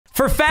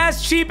For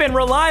fast, cheap, and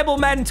reliable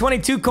Madden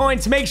 22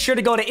 coins, make sure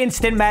to go to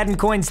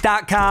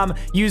instantmaddencoins.com.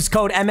 Use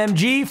code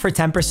MMG for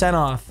 10%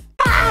 off.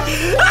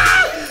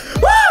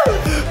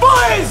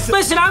 Boys!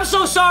 Listen, I'm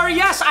so sorry.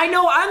 Yes, I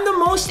know I'm the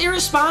most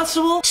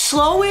irresponsible,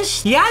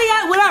 slowest, yada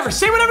yada, whatever.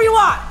 Say whatever you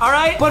want, all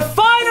right? But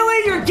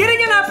finally, you're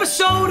getting an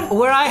episode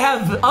where I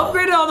have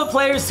upgraded all the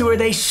players to where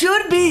they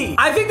should be.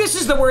 I think this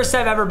is the worst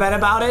I've ever been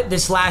about it,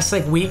 this last,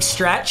 like, week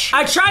stretch.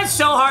 I tried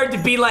so hard to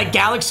be like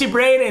Galaxy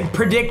Brain and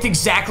predict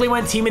exactly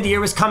when Team of the Year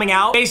was coming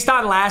out based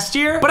on last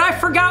year, but I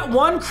forgot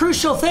one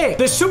crucial thing.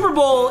 The Super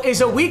Bowl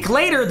is a week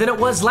later than it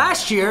was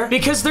last year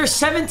because there's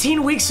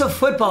 17 weeks of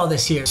football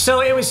this year.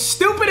 So it was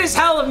stupid as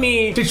hell of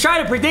me to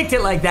try to predict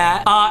it like that,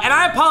 and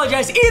I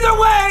apologize. Either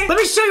way, let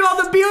me show you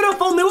all the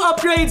beautiful new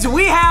upgrades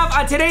we have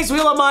on today's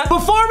Wheel of MUT.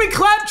 Before we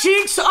clap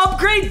cheeks,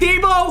 upgrade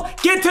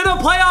Debo, get to the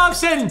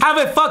playoffs, and have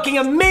a fucking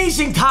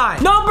amazing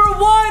time. Number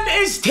 1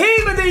 is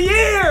Team of the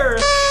Year,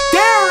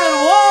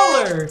 Darren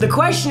Waller. The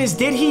question is,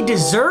 did he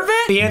deserve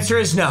it? The answer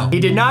is no. He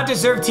did not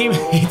deserve Team of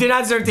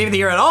the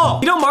Year at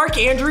all. You know, Mark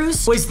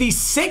Andrews was the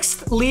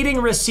 6th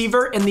leading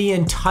receiver in the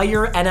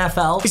entire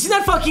NFL. Isn't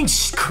that fucking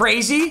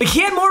crazy? Like,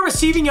 he had more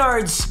receiving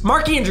yards,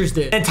 Mark Andrews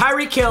did, and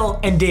Tyreek Hill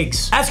and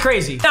Diggs. That's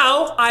crazy.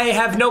 Now, I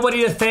have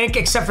nobody to thank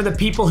except for the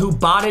people who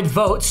botted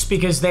votes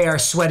because they are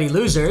sweaty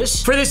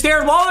losers for this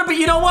Darren Waller, but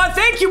you know what?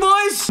 Thank you,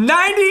 boys.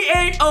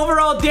 98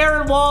 overall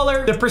Darren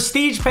Waller. The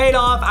prestige paid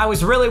off. I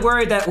was really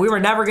worried that we were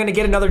never going to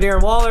get another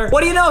Darren Waller.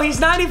 What do you know? He's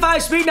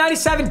 95 speed,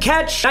 97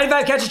 catch,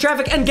 95 catch of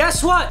traffic, and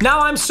guess what?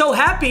 Now I'm so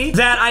happy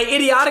that I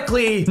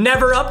idiotically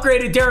never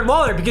upgraded Darren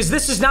Waller because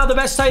this is now the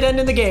best tight end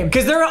in the game.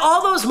 Because there are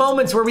all those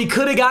moments where we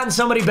could have gotten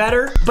somebody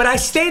better, but I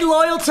stayed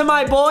loyal to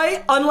my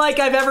boy, unlike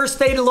I've ever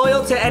stayed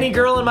loyal to any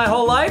girl in my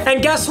whole life.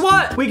 And guess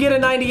what? We get a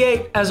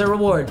 98 as a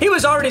reward. He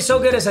was already so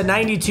good as a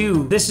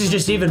 92. This is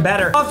just even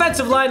better.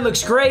 Offensive line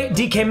looks great.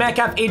 DK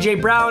Metcalf,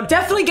 AJ Brown.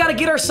 Definitely got to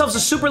get ourselves a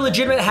super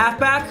legitimate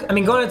halfback. I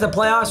mean, going into the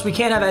playoffs, we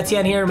can't have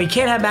Etienne here, and we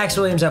can't have Max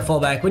Williams at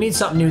fullback. We need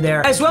something new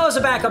there, as well as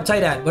a backup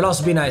tight end. Would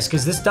also be nice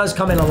because this does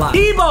come in a lot.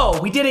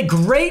 Debo, we did a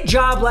great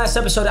job last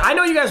episode. I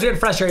know you guys are getting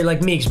frustrated like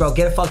meags, bro.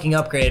 Get a fucking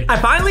upgrade. I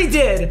finally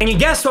did, and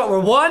guess what? We're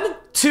 1,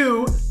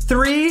 2,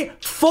 3,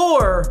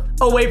 4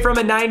 away from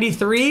a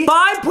 93.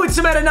 5 puts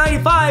him at a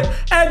 95,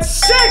 and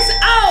 6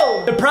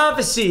 out. The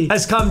prophecy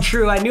has come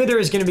true. I knew there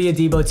was going to be a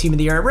Debo Team of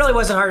the Year. It really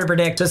wasn't hard to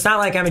predict, so it's not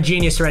like I'm a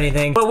genius or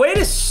anything. But wait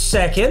a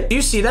second. Do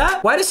you see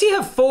that? Why does he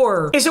have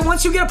 4? Is it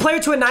once you get a player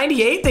to a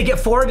 98, they get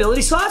 4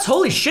 ability slots?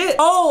 Holy shit.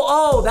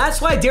 Oh,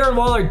 that's why Darren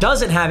Waller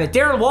doesn't have it.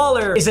 Darren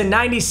Waller is a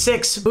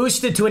 96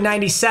 boosted to a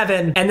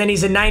 97, and then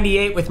he's a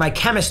 98 with my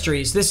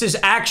chemistries. This is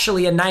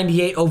actually a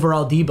 98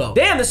 overall Debo.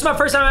 Damn, this is my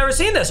first time I've ever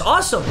seen this.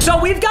 Awesome. So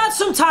we've got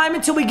some time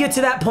until we get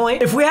to that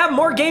point. If we have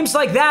more games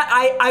like that,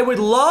 I would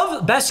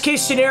love, best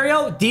case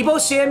scenario, Debo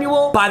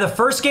Samuel by the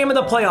first game of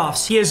the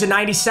playoffs. He is a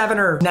 97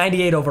 or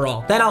 98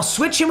 overall. Then I'll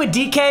switch him with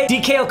DK.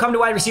 DK will come to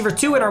wide receiver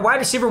 2, and our wide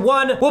receiver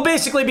 1 will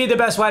basically be the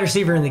best wide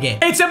receiver in the game.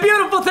 It's a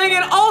beautiful thing,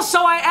 and also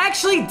I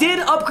actually did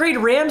upgrade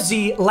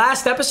Ramsey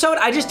last episode.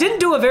 I just didn't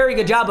do a very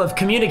good job of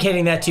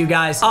communicating that to you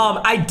guys.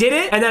 I did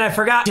it, and then I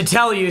forgot to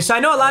tell you. So I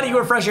know a lot of you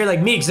were frustrated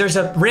like me because there's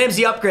a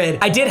Ramsey upgrade.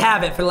 I did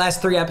have it for the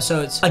last 3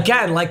 episodes.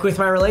 Again, like with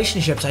my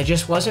relationships, I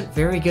just wasn't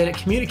very good at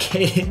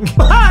communicating.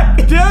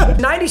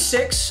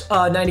 96,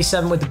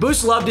 97 with the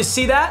boost. Love to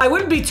see that. I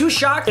wouldn't be too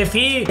shocked if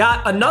he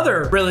got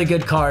another really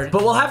good card,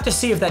 but we'll have to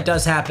see if that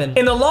does happen.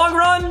 In the long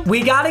run,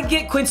 we got to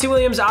get Quincy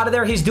Williams out of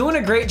there. He's doing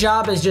a great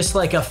job as just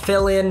like a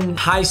fill-in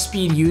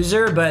high-speed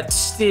user, but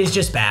he's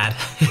just bad.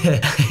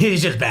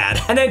 He's just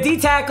bad. And then D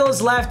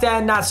tackles, left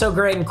end, not so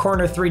great. In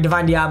corner 3,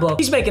 Divine Diablo.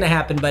 He's making it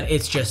happen, but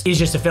he's just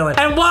a fill-in.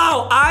 And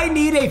wow, I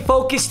need a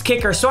focused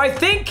kicker. So I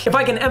think if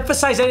I can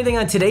emphasize anything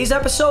on today's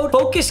episode,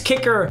 focused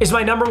kicker is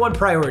my #1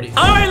 priority.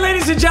 All right,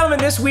 ladies and gentlemen,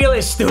 this wheel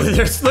is stupid.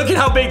 Look at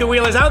how big the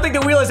wheel is. I don't think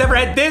the wheel has ever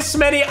had this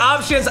many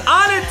options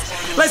on it.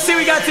 Let's see what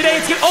we got today.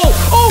 It's good.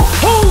 Oh,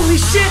 holy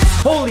shit.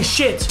 Holy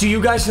shit. Do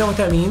you guys know what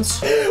that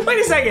means? Wait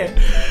a second.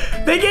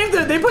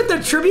 They put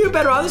the tribute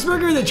Ben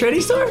Roethlisberger in the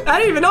trading store? I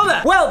didn't even know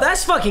that. Well,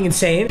 that's fucking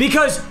insane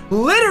because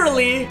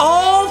literally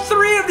all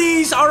 3 of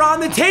these are on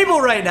the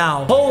table right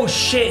now. Oh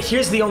shit,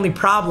 here's the only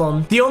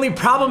problem. The only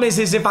problem is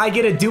if I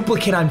get a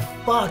duplicate, I'm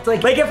fucked.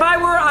 Like if I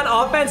were on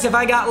offense, if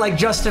I got like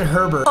Justin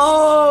Herbert.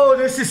 Oh,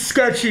 this is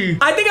sketchy.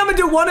 I think I'm gonna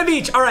do 1 of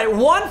each. All right,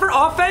 1 for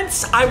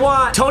offense. I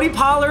want Tony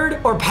Pollard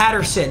or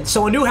Patterson.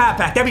 So a new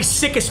halfback. That'd be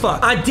sick as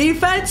fuck. On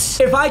defense,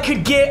 if I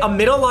could get a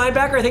middle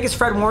linebacker, I think it's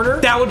Fred Warner.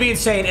 That would be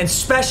insane. And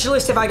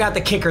specialist if I got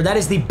the kicker. That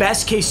is the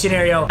best case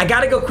scenario. I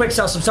gotta go quick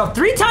sell some stuff.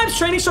 3 times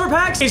training store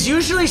packs is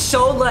usually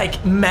so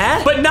like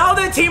meh. But now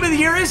that Team of the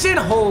Year is in,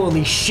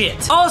 holy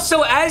shit.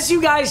 Also, as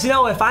you guys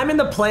know, if I'm in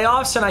the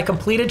playoffs and I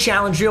complete a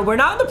challenge reel, we're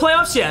not in the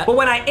playoffs yet, but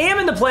when I am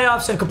in the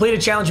playoffs and complete a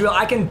challenge reel,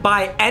 I can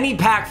buy any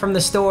pack from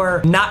the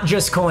store, not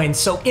just coins.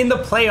 So in the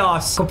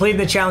playoffs, completing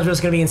the challenge reel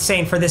is gonna be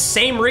insane for the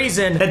same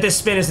reason that this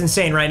spin is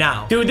insane right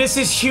now. Dude, this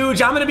is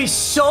huge. I'm gonna be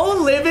so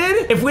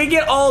livid if we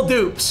get all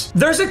dupes.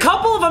 There's a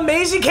couple of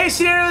amazing case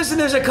scenarios and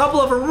there's a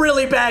couple of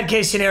really bad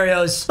case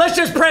scenarios. Let's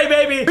just pray,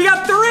 baby. We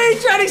got 3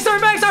 trading store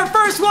packs. Our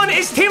first one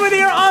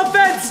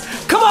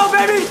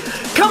baby.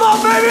 Come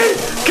on, baby.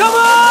 Come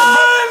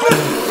on.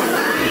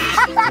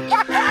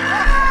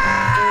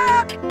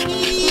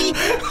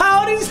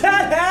 How does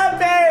that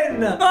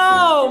happen?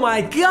 Oh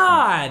my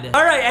God.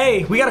 All right,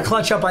 hey, we gotta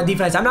clutch up on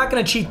defense. I'm not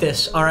gonna cheat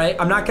this, all right?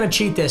 I'm not gonna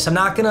cheat this. I'm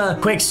not gonna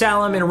quick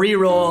sell him and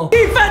re-roll.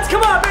 Defense,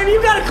 come on, baby.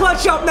 You gotta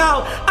clutch up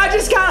now. I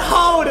just got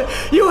hold.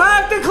 You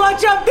have to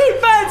clutch up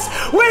defense.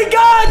 We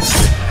got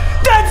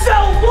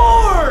Denzel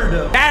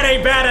Ward. That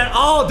ain't bad at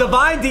all.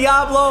 Divine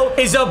Diablo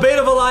is a bit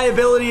of a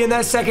liability in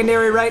that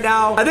secondary right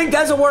now. I think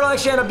Denzel Ward will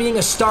actually end up being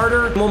a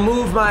starter. We'll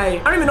move my,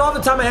 I don't even know off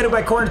the top of my head who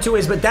my corner 2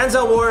 is, but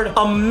Denzel Ward,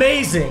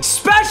 amazing.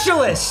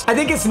 Specialist. I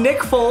think it's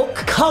Nick Folk.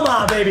 Come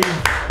on, baby.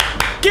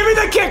 Give me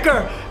the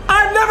kicker.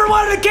 I've never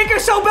wanted a kicker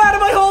so bad in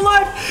my whole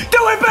life. Do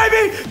it,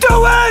 baby.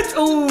 Do it.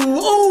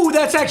 Ooh, ooh,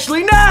 that's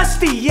actually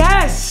nasty.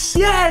 Yes.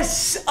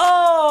 Yes.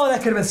 Oh,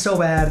 that could have been so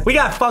bad. We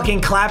got fucking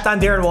clapped on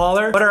Darren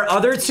Waller, but our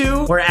other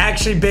 2 were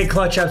actually big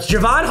clutch ups.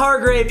 Javon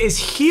Hargrave is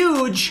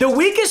huge. The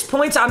weakest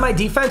points on my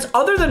defense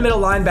other than middle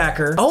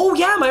linebacker. Oh,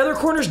 yeah, my other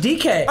corner's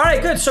DK. All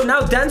right, good. So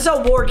now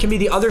Denzel Ward can be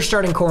the other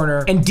starting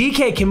corner, and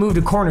DK can move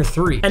to corner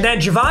 3. And then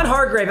Javon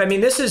Hargrave, I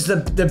mean, this is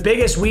the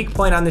biggest weak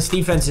point on this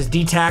defense is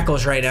D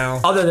tackles right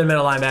now, other than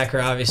middle linebacker,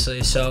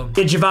 obviously. So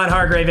get Javon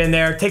Hargrave in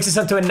there. Takes us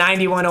up to a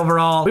 91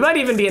 overall. We might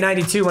even be a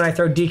 92 when I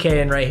throw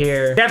DK in right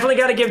here. Definitely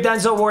got to give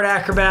Denzel Ward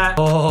acrobat.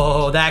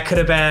 Oh, that could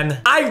have been.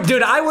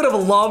 Dude, I would have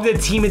loved a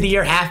team of the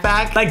year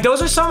halfback. Like,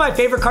 those are some of my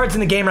favorite cards in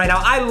the game right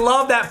now. I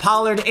love that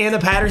Pollard and the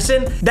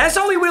Patterson. That's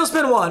only wheel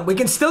spin 1. We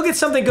can still get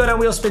something good on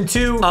wheel spin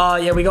 2.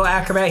 Yeah, we go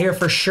acrobat here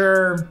for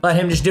sure. Let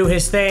him just do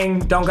his thing.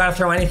 Don't got to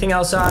throw anything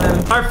else on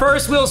him. Our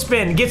first wheel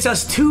spin gets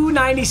us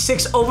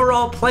 296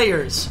 overall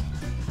players.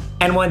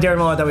 And 1 Darren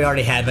Waller that we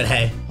already had, but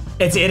hey,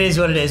 it is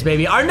what it is,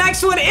 baby. Our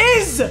next one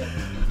is,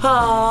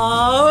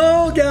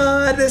 oh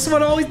God, this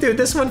one always, dude,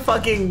 this one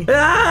fucking,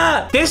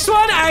 this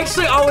one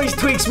actually always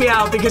tweaks me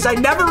out because I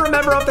never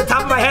remember off the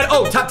top of my head.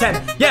 Oh, top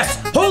 10,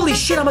 yes, holy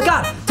shit, oh my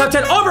God, top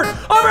 10, Auburn,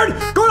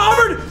 go to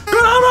Auburn,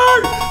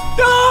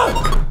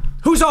 ah!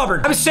 Who's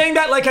Auburn? I was saying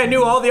that like I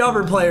knew all the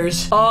Auburn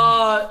players.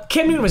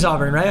 Cam Newton was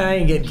Auburn, right? I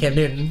ain't getting Cam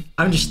Newton.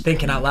 I'm just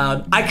thinking out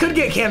loud. I could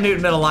get Cam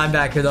Newton middle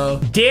linebacker though.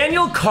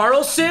 Daniel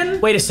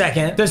Carlson. Wait a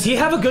second. Does he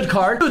have a good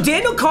card? Dude,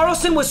 Daniel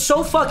Carlson was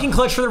so fucking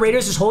clutch for the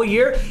Raiders this whole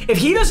year. If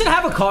he doesn't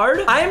have a card,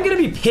 I am gonna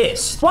be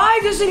pissed.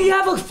 Why doesn't he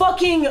have a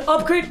fucking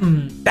upgrade?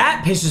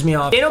 That pisses me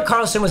off. Daniel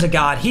Carlson was a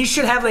god. He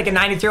should have like a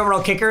 93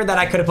 overall kicker that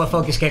I could have put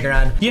focus kicker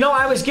on. You know,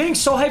 I was getting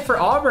so hyped for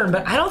Auburn,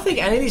 but I don't think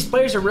any of these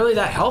players are really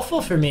that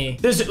helpful for me.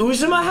 Does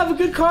Uzomah have a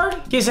good card?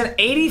 He's an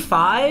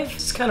 85.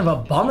 It's kind of a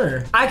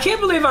bummer. I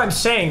can't believe I'm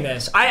saying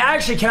this. I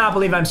actually cannot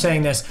believe I'm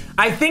saying this.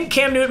 I think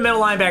Cam Newton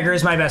middle linebacker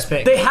is my best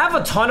pick. They have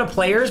a ton of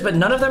players, but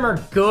none of them are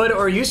good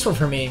or useful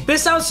for me.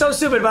 This sounds so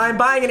stupid, but I'm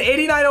buying an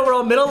 89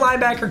 overall middle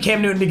linebacker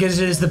Cam Newton because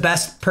it is the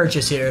best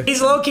purchase here.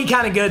 He's low-key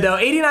kind of good though.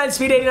 89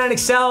 speed, 89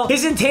 excel.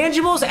 His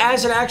intangibles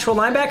as an actual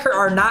linebacker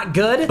are not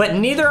good, but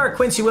neither are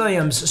Quincy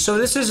Williams. So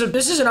this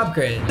is an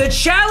upgrade. The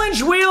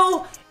challenge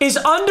wheel is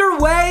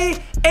underway,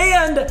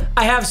 and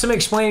I have some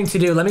explaining to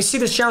do. Let me see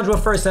this challenge wheel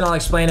first, then I'll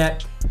explain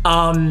it.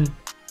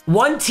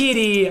 1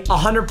 TD,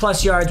 100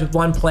 plus yards with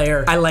 1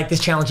 player. I like this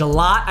challenge a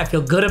lot. I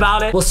feel good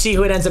about it. We'll see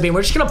who it ends up being.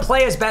 We're just gonna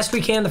play as best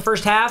we can in the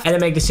first half and then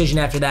make a decision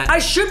after that. I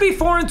should be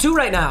 4-2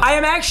 right now. I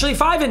am actually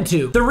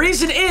 5-2. The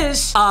reason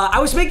is, I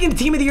was making the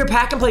team of the year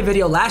pack and play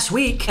video last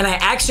week and I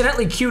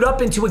accidentally queued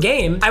up into a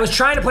game. I was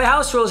trying to play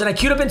house rules and I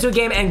queued up into a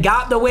game and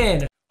got the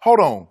win. Hold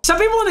on. Some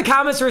people in the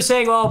comments were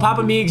saying, oh,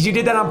 Papa Meags, you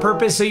did that on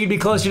purpose so you'd be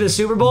closer to the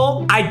Super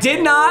Bowl. I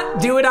did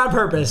not do it on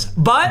purpose,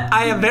 but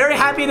I am very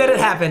happy that it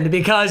happened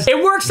because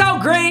it works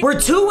out great. We're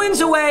 2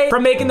 wins away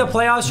from making the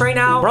playoffs right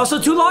now. We're also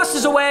 2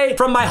 losses away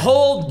from my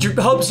whole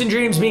hopes and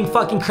dreams being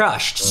fucking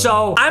crushed.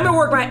 So I'm gonna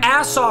work my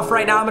ass off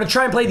right now. I'm gonna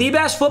try and play the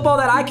best football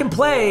that I can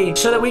play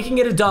so that we can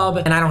get a dub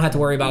and I don't have to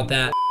worry about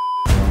that.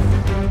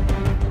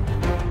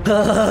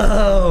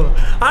 Oh,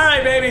 all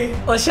right, baby.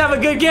 Let's have a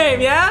good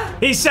game, yeah?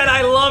 He said,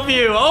 I love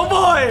you. Oh,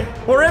 boy.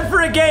 We're in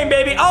for a game,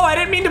 baby. Oh, I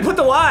didn't mean to put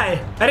the Y.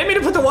 I didn't mean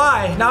to put the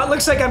Y. Now it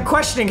looks like I'm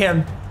questioning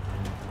him.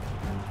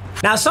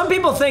 Now, some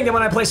people think that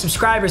when I play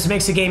subscribers, it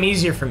makes the game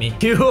easier for me.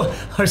 You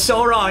are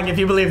so wrong if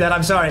you believe that.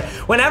 I'm sorry.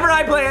 Whenever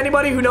I play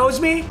anybody who knows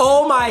me,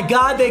 oh my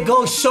God, they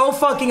go so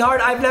fucking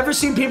hard. I've never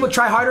seen people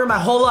try harder in my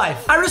whole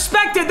life. I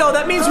respect it, though.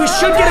 That means we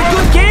should get a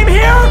good game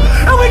here.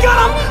 And we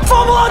got him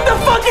fumble out the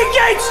fucking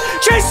gates.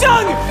 Chase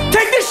Young,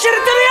 take this shit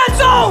into the end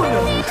zone.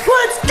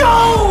 Let's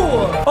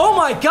go. Oh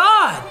my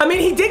God. I mean,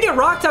 he did get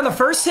rocked on the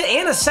first hit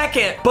and the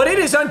second, but it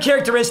is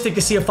uncharacteristic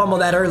to see a fumble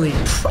that early.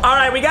 All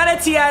right, we got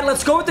Etienne.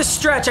 Let's go with the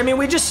stretch. I mean,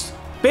 we just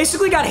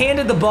basically got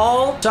handed the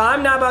ball, so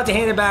I'm not about to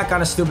hand it back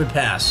on a stupid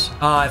pass.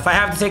 If I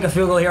have to take a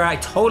field goal here, I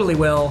totally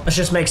will. Let's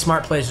just make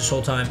smart plays this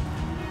whole time.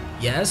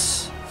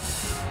 Yes.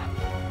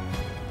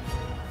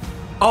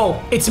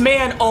 Oh, it's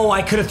man. Oh,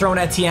 I could have thrown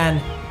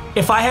Etienne.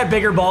 If I had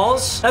bigger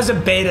balls, that was a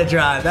beta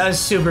drive. That was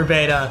super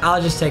beta.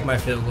 I'll just take my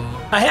field goal.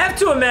 I have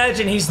to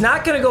imagine he's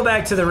not going to go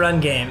back to the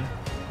run game.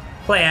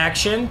 Play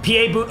action.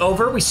 PA boot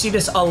over. We see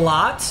this a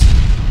lot.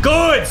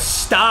 Good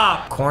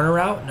stop. Corner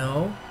route?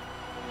 No.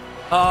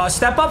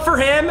 Step up for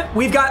him.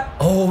 We've got,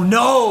 oh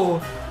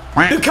no.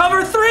 The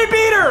cover 3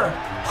 beater.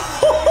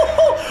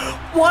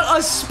 What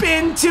a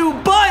spin to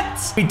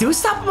butt. We do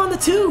stop him on the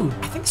 2.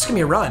 I think this is gonna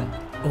be a run.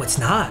 Oh, it's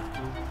not.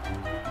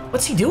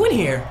 What's he doing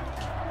here?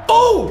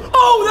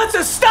 Oh, that's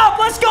a stop.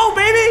 Let's go,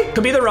 baby.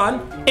 Could be the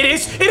run. It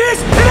is.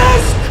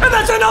 And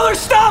that's another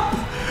stop.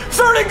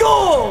 3rd and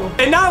goal.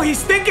 And now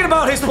he's thinking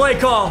about his play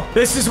call.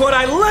 This is what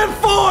I live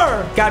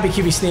for. Gotta be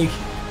QB sneak.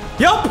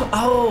 Yup.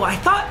 Oh, I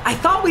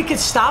thought we could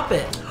stop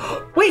it.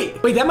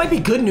 Wait, that might be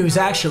good news,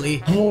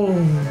 actually. Oh,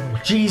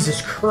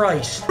 Jesus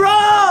Christ. Bro,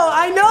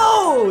 I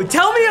know.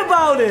 Tell me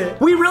about it.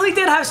 We really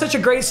did have such a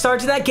great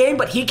start to that game,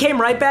 but he came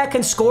right back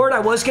and scored. I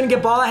was going to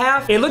get ball at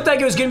half. It looked like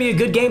it was going to be a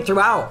good game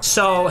throughout.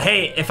 So,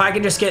 hey, if I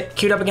can just get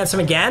queued up against him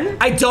again.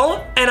 I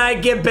don't, and I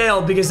get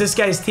bailed because this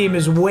guy's team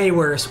is way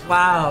worse.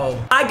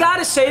 Wow. I got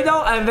to say,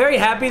 though, I'm very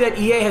happy that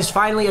EA has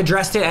finally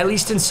addressed it, at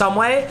least in some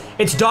way.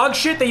 It's dog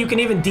shit that you can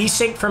even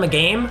desync from a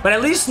game, but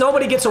at least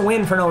nobody gets a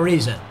win for no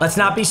reason. Let's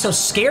not be so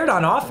scared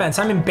on offense.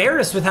 I'm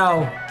embarrassed with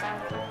how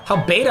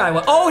beta I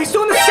was. Oh, he's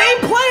doing the same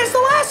play as the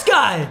last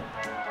guy.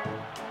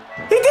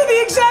 He did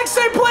the exact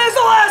same play as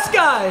the last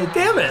guy.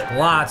 Damn it.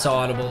 Lots of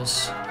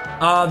audibles.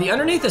 The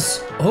underneath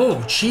is,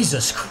 oh,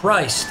 Jesus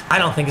Christ. I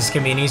don't think it's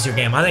gonna be an easier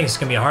game. I think it's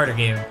gonna be a harder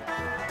game.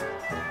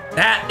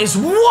 That is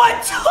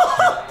what?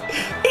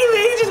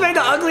 He just made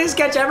the ugliest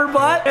catch ever,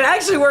 but it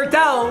actually worked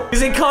out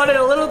because he caught it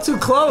a little too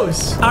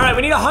close. All right,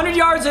 we need 100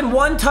 yards and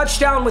 1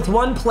 touchdown with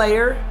 1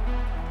 player.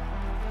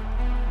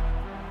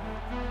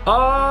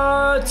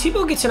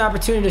 Tebow gets an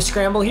opportunity to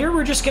scramble here.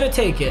 We're just gonna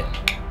take it.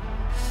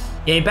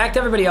 Yeah, he backed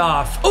everybody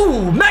off.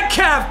 Ooh,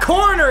 Metcalf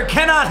corner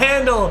cannot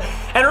handle.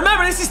 And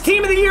remember, this is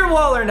team of the year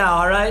Waller now,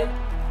 all right?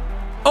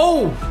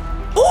 Oh,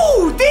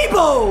 ooh,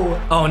 Debo.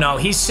 Oh no,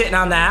 he's sitting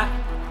on that.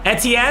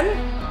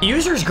 Etienne, the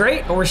user's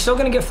great, but we're still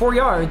gonna get 4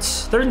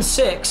 yards. 3rd and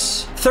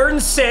 6. 3rd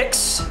and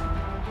 6.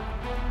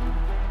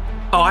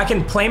 Oh, I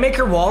can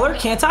playmaker Waller,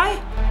 can't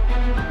I?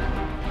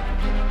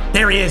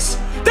 There he is.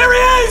 There he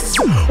is!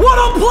 What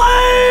a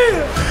play!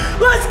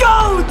 Let's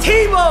go!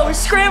 Tebow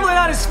scrambling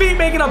on his feet,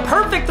 making a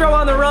perfect throw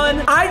on the run.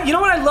 You know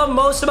what I love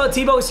most about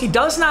Tebow is he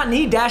does not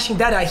need dashing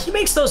data. He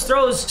makes those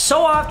throws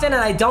so often,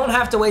 and I don't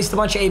have to waste a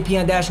bunch of AP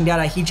on dashing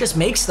data. He just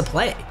makes the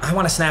play. I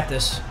want to snap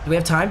this. Do we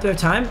have time? Do we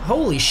have time?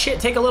 Holy shit,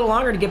 take a little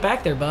longer to get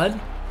back there, bud.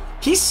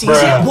 He sees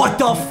it. What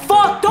the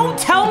fuck? Don't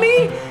tell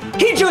me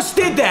he just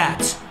did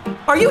that.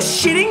 Are you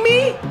shitting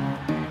me?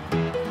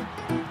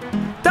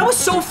 That was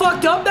so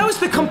fucked up. That was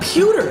the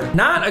computer.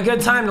 Not a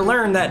good time to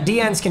learn that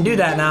DNs can do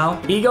that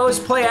now. He goes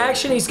play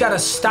action. He's got a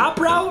stop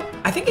route.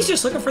 I think he's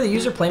just looking for the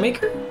user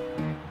playmaker.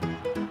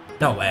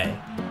 No way.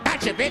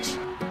 Gotcha, bitch.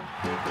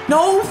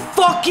 No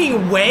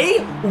fucking way.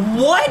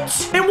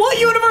 What? In what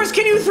universe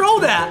can you throw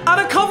that out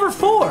of cover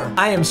 4?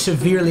 I am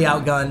severely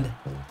outgunned.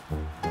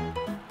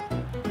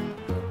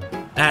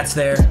 That's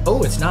there.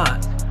 Oh, it's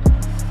not.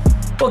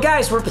 Well,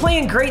 guys, we're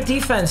playing great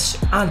defense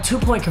on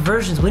 2-point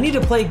conversions. We need to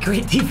play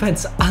great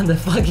defense on the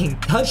fucking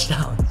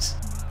touchdowns.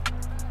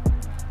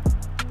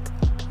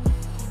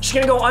 She's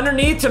gonna go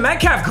underneath to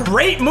Metcalf.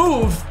 Great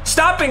move.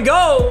 Stop and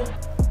go.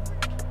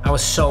 I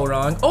was so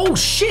wrong. Oh,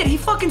 shit. He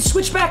fucking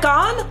switched back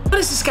on? What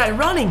is this guy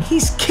running?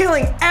 He's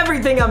killing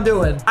everything I'm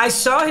doing. I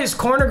saw his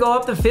corner go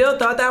up the field,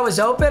 thought that was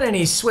open, and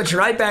he switched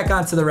right back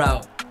onto the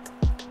route.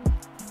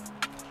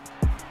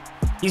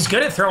 He's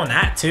good at throwing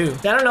that, too.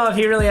 I don't know if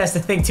he really has to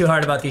think too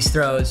hard about these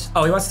throws.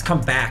 Oh, he wants to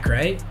come back,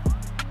 right?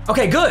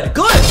 Okay, good,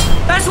 good.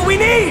 That's what we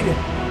need.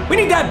 We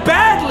need that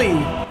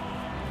badly.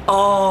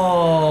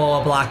 Oh,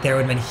 a block there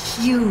would have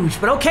been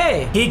huge, but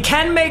okay. He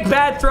can make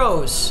bad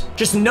throws.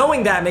 Just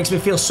knowing that makes me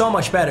feel so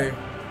much better.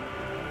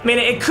 I mean,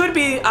 it could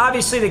be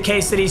obviously the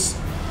case that he's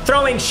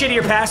throwing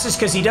shittier passes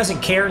because he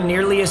doesn't care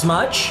nearly as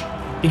much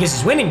because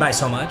he's winning by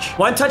so much.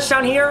 1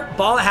 touchdown here,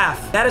 ball at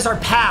half. That is our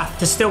path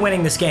to still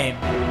winning this game.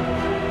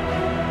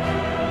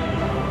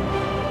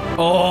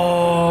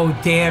 Oh,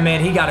 damn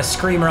it. He got a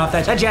screamer off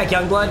that. That Jack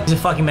Youngblood is a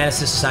fucking menace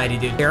to society,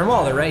 dude. Darren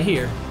Waller right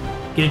here.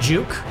 Get a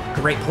juke.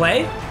 Great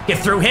play. Get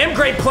through him.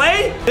 Great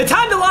play. The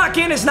time to lock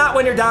in is not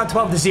when you're down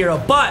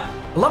 12-0, but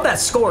I love that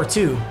score,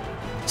 too.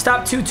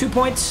 Stop 2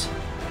 points.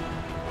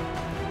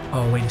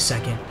 Oh, wait a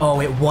second.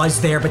 Oh, it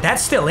was there, but that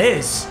still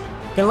is.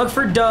 Gonna look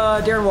for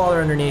Darren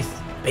Waller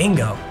underneath.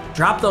 Bingo.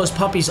 Drop those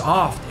puppies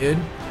off, dude.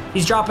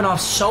 He's dropping off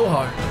so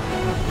hard.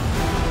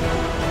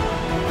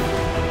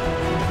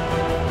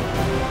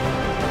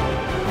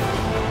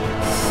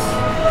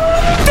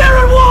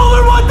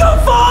 What the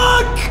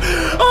fuck?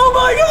 Oh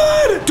my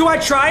god! Do I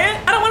try it?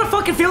 I don't want a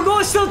fucking field goal.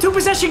 It's still a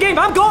 2-possession game.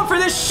 I'm going for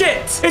this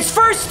shit. It's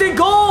 1st and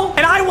goal,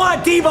 and I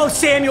want Deebo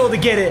Samuel to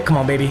get it. Come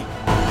on, baby.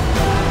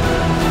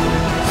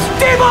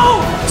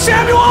 Deebo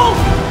Samuel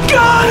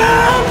got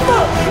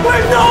him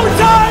with no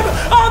time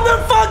on the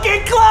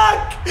fucking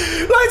clock.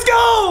 Let's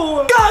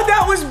go. God,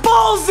 that was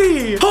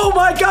ballsy. Oh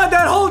my god,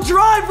 that whole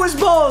drive was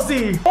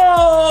ballsy.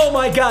 Oh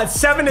my god,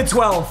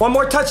 7-12. 1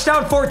 more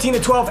touchdown,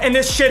 14-12, and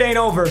this shit ain't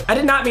over. I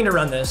did not mean to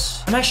run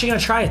this. I'm actually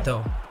gonna try it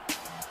though.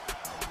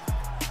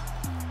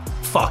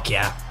 Fuck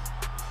yeah.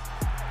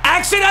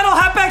 Accidental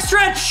halfback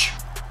stretch.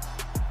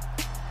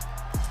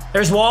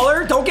 There's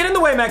Waller. Don't get in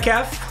the way,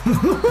 Metcalf.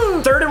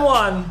 3rd and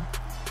 1.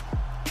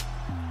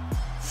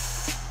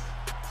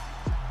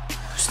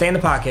 Stay in the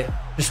pocket.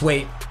 Just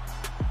wait.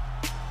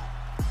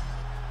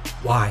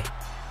 Why?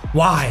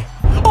 Why?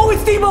 Oh,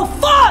 it's Deebo.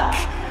 Fuck!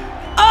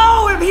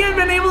 Oh, if he had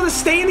been able to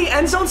stay in the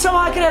end zone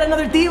somehow, I could have had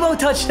another Deebo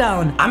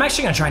touchdown. I'm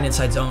actually going to try an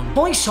inside zone.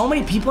 Pulling so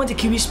many people into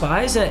QB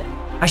spies that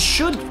I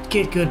should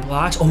get good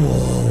blocks.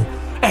 Oh,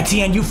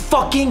 Etienne, you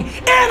fucking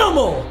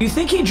animal! You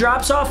think he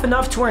drops off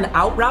enough to where an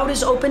out route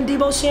is open,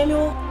 Deebo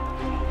Samuel?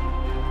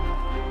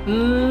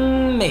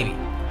 Maybe.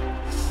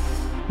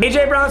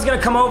 AJ Brown's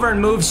gonna come over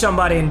and move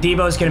somebody, and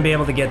Deebo's gonna be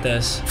able to get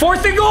this.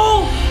 4th and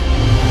goal!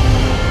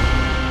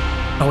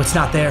 Oh, it's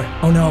not there.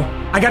 Oh no.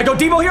 I gotta go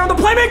Deebo here on the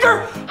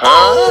playmaker!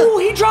 Oh,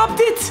 he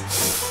dropped it!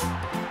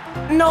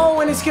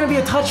 No, and it's gonna be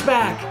a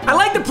touchback. I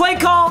like the play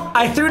call.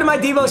 I threw to my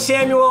Deebo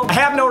Samuel. I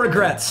have no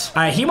regrets.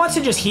 All right, he wants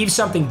to just heave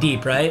something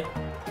deep, right?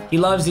 He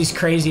loves these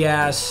crazy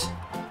ass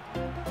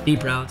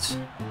deep routes.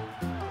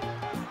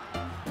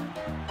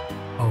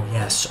 Oh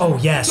yes, oh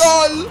yes.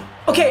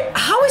 Okay,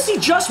 how is he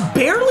just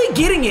barely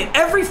getting it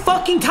every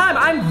fucking time?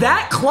 I'm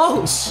that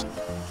close.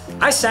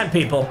 I sent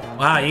people.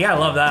 Wow, you gotta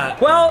love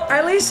that. Well,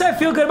 at least I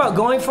feel good about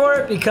going for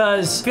it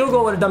because field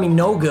goal would have done me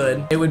no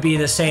good. It would be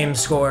the same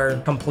score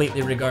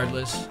completely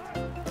regardless.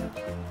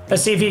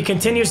 Let's see if he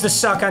continues to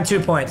suck on 2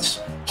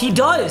 points. He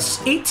does.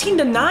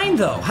 18-9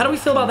 though. How do we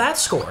feel about that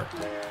score?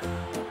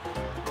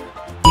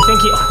 You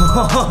think he...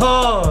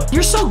 Oh,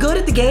 you're so good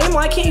at the game.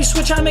 Why can't you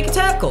switch on and make a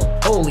tackle?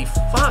 Holy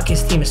fuck,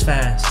 his team is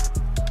fast.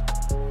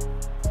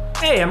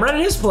 Hey, I'm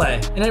running his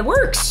play, and it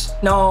works.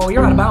 No,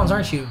 you're out of bounds,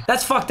 aren't you?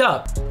 That's fucked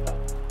up.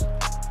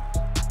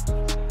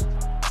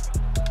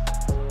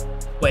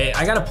 Wait,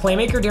 I got a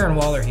playmaker, Darren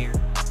Waller here.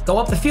 Go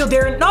up the field,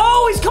 Darren.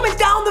 No, he's coming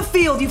down the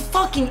field, you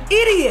fucking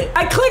idiot.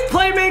 I click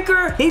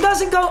playmaker. He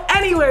doesn't go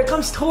anywhere. It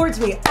comes towards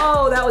me.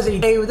 Oh, that was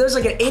there's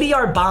like an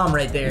 80-yard bomb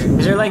right there.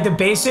 These are like the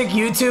basic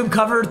YouTube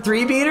covered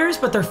 3-beaters,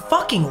 but they're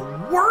fucking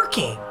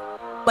working.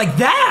 Like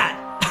that.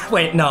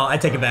 Wait, no, I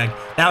take it back.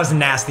 That was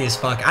nasty as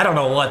fuck. I don't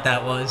know what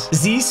that was.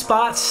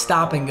 Z-spot,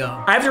 stop and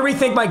go. I have to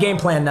rethink my game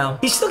plan now.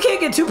 He still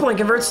can't get 2-point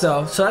converts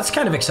though, so that's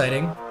kind of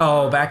exciting.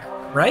 Oh, back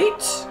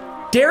right?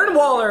 Darren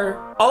Waller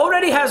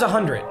already has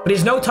 100, but he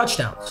has no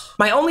touchdowns.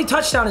 My only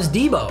touchdown is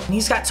Deebo, and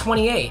he's got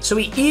 28. So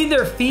we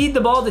either feed the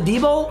ball to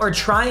Deebo or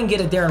try and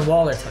get a Darren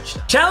Waller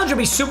touchdown. Challenge would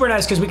be super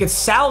nice because we could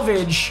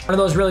salvage one of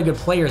those really good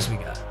players we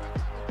got.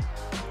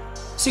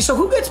 See, so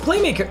who gets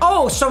playmaker?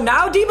 Oh, so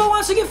now Deebo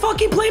wants to get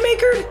fucking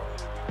playmakered?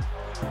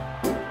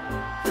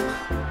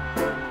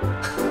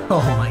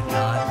 Oh my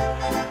God.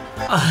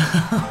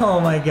 Oh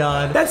my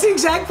God. That's the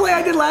exact play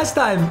I did last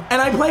time.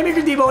 And I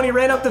playmaker Deebo and he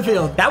ran up the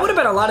field. That would have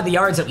been a lot of the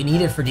yards that we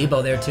needed for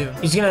Deebo there too.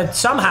 He's gonna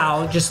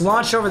somehow just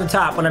launch over the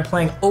top when I'm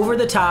playing over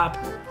the top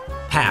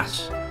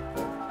pass.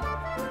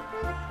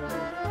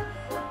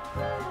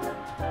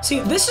 See,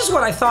 this is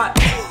what I thought.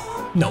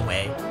 No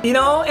way. You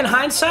know, in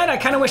hindsight, I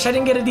kind of wish I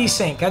didn't get a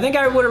desync. I think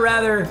I would have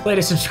rather played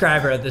a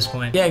subscriber at this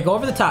point. Yeah, go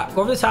over the top.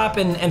 Go over the top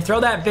and throw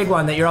that big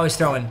one that you're always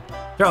throwing.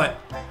 Throw it.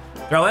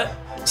 Throw it.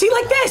 See,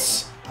 like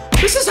this.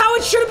 This is how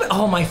it should have been.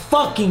 Oh my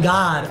fucking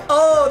God.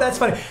 Oh, that's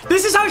funny.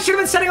 This is how it should have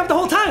been setting up the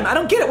whole time. I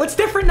don't get it. What's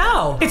different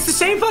now? It's the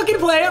same fucking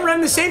play. I'm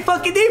running the same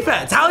fucking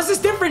defense. How is this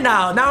different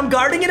now? Now I'm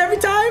guarding it every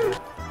time?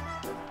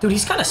 Dude,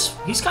 he's kind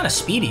of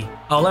speedy.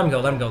 Oh, let him go.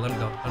 Let him go. Let him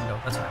go. Let him go.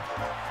 That's fine.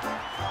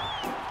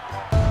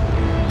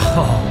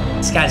 Oh,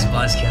 this guy's a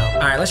buzzkill.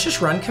 All right, let's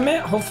just run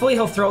commit. Hopefully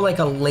he'll throw like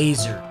a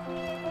laser.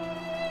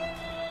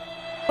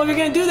 Well, if you're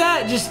gonna do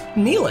that, just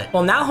kneel it.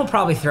 Well, now he'll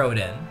probably throw it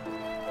in.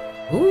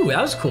 Ooh,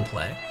 that was a cool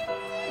play.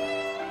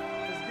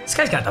 This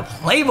guy's got the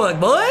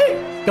playbook,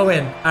 boy. Go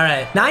in. All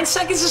right. 9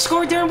 seconds to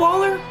score, Darren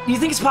Waller. Do you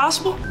think it's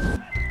possible?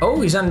 Oh,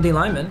 he's on the D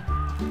lineman.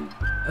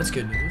 That's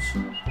good news.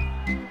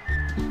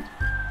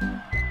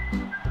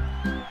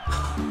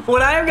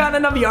 Would I have gotten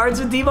enough yards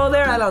with Deebo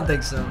there? I don't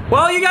think so.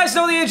 Well, you guys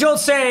know the age-old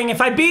saying, if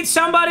I beat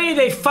somebody,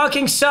 they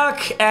fucking suck.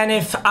 And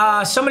if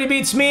somebody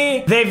beats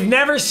me, they've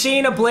never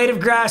seen a blade of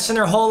grass in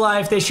their whole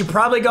life. They should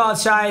probably go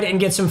outside and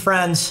get some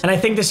friends. And I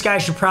think this guy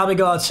should probably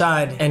go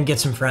outside and get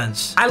some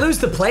friends. I lose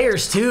the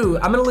players, too.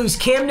 I'm going to lose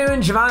Cam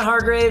Newton, Javon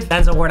Hargrave,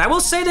 Denzel Ward. I will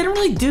say they didn't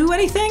really do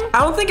anything. I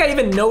don't think I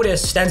even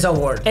noticed Denzel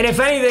Ward. And if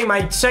anything,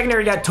 my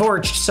secondary got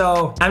torched,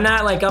 so I'm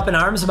not, like, up in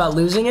arms about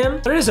losing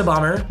him. But it is a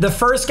bummer. The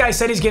first guy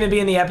said he's going to be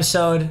in the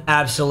episode.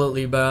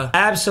 Absolutely, bro.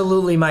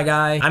 Absolutely, my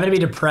guy. I'm gonna be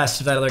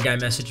depressed if that other guy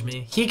messaged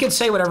me. He could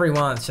say whatever he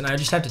wants, and I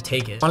just have to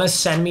take it. Want to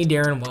send me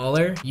Darren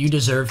Waller? You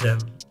deserve him.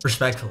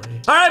 Respectfully.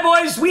 All right,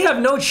 boys, we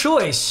have no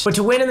choice but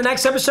to win in the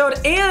next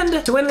episode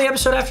and to win in the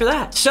episode after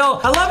that.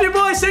 So I love you,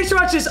 boys. Thanks so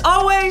much as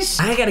always.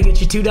 I gotta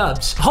get you 2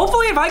 dubs.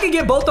 Hopefully, if I could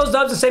get both those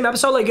dubs in the same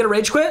episode, like get a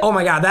rage quit. Oh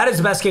my God, that is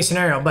the best case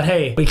scenario. But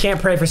hey, we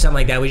can't pray for something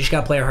like that. We just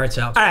gotta play our hearts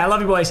out. All right, I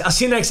love you, boys. I'll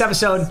see you in the next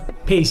episode.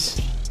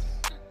 Peace.